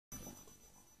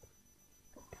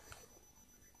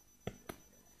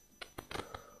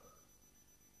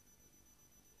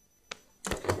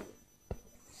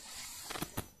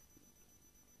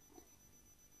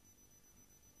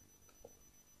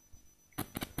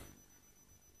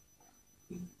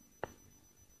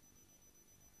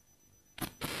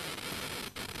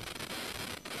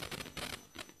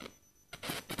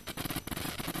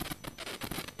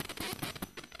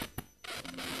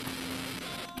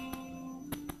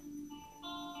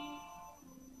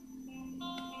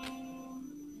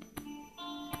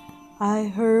I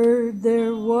heard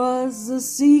there was a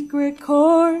secret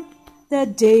chord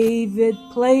that David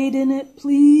played and it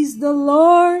pleased the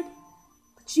Lord.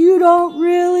 But you don't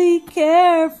really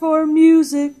care for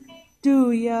music,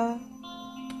 do ya?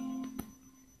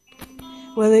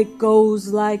 Well, it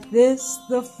goes like this: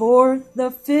 the fourth,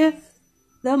 the fifth,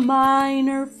 the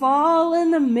minor fall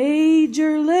and the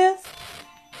major lift.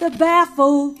 The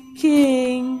baffled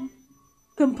king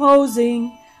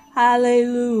composing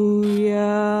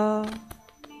hallelujah,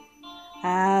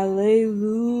 hallelujah,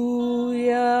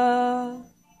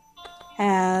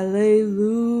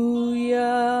 hallelujah,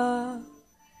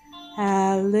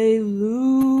 hallelujah,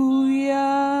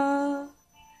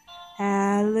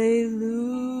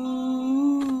 hallelujah.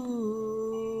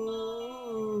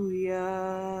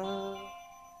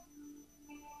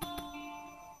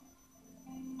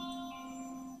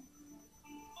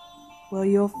 Well,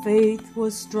 your faith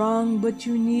was strong, but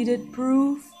you needed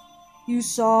proof. You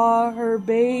saw her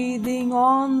bathing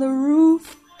on the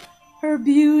roof. Her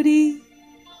beauty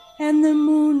and the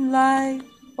moonlight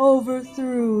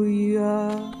overthrew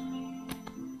you.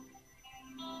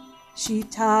 She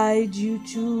tied you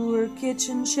to her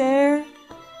kitchen chair.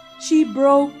 She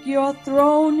broke your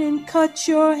throne and cut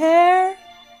your hair.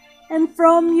 And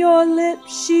from your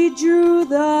lips she drew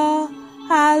the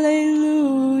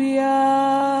hallelujah,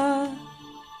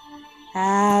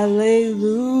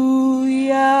 hallelujah,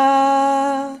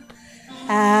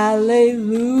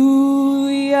 hallelujah,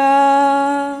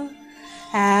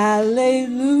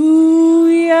 hallelujah,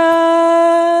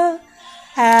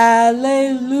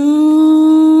 hallelujah.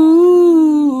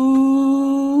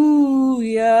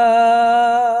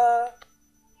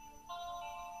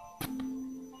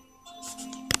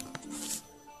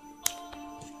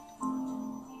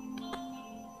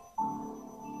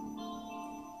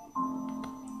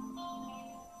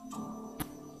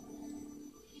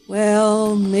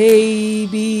 Well,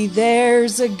 maybe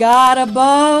there's a God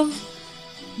above,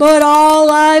 but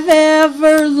all I've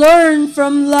ever learned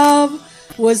from love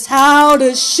was how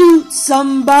to shoot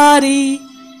somebody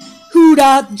who'd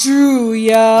outdrew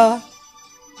ya.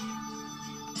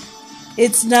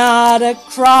 It's not a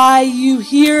cry you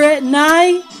hear at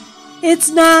night. It's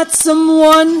not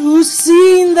someone who's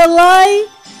seen the light.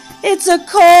 It's a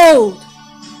cold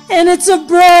and it's a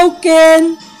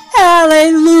broken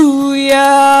hallelujah.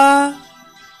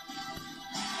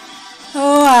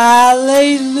 Oh,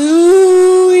 hallelujah,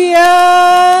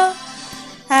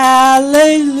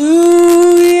 hallelujah,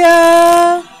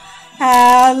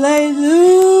 hallelujah,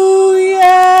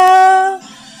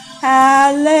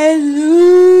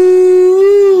 hallelujah.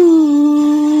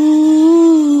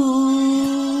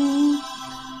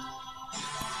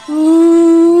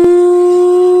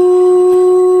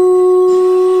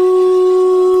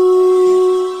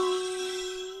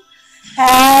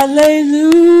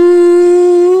 Hallelujah.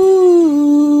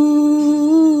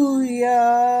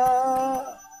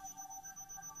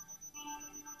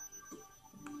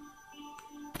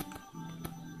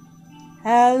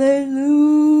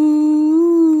 Hallelujah.